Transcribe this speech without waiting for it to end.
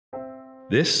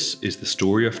This is the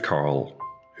story of Carl,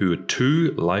 who had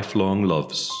two lifelong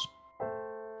loves.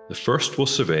 The first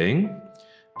was surveying,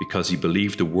 because he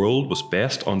believed the world was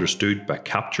best understood by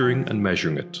capturing and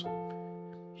measuring it.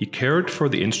 He cared for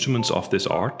the instruments of this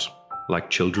art, like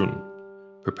children,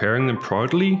 preparing them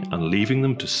proudly and leaving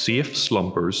them to safe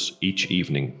slumbers each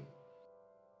evening.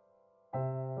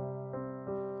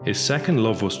 His second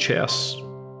love was chess,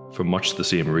 for much the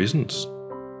same reasons.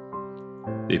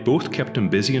 They both kept him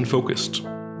busy and focused.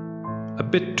 A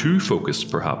bit too focused,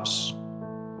 perhaps.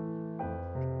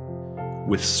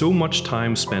 With so much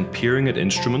time spent peering at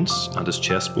instruments and his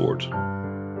chessboard,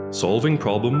 solving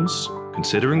problems,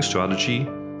 considering strategy,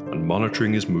 and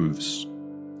monitoring his moves.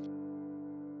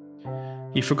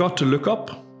 He forgot to look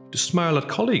up, to smile at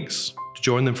colleagues, to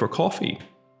join them for coffee.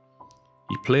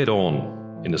 He played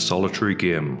on in a solitary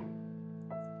game.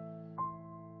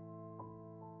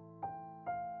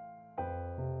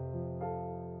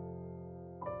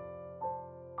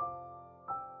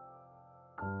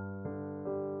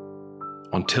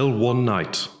 Until one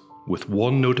night, with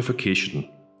one notification,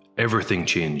 everything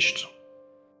changed.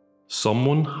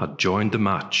 Someone had joined the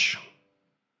match.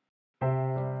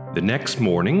 The next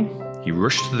morning, he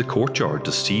rushed to the courtyard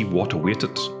to see what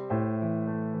awaited.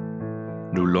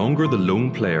 No longer the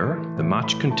lone player, the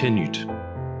match continued.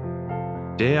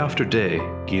 Day after day,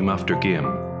 game after game.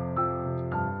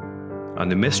 And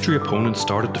the mystery opponent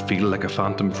started to feel like a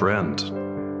phantom friend.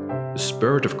 The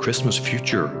spirit of Christmas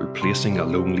future replacing a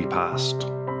lonely past.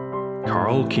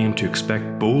 Carl came to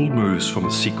expect bold moves from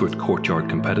a secret courtyard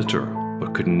competitor,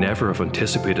 but could never have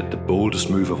anticipated the boldest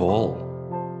move of all.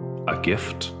 A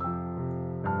gift.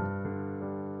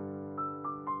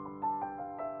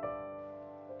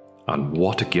 And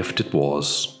what a gift it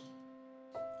was.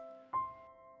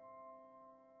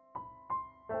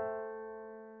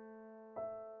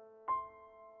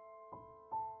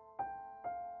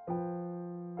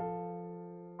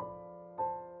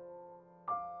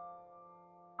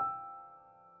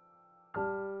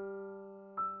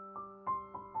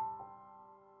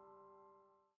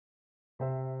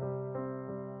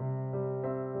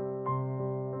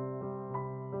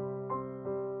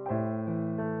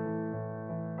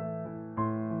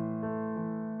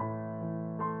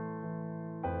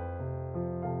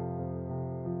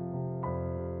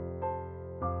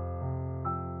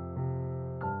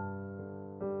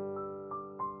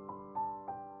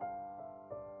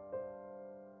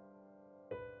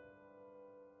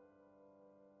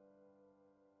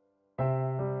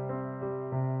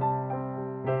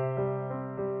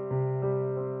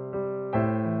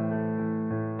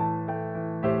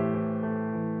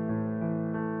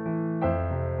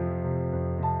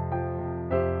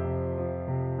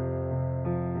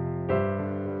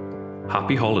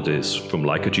 Happy holidays from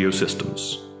Leica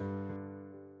Geosystems.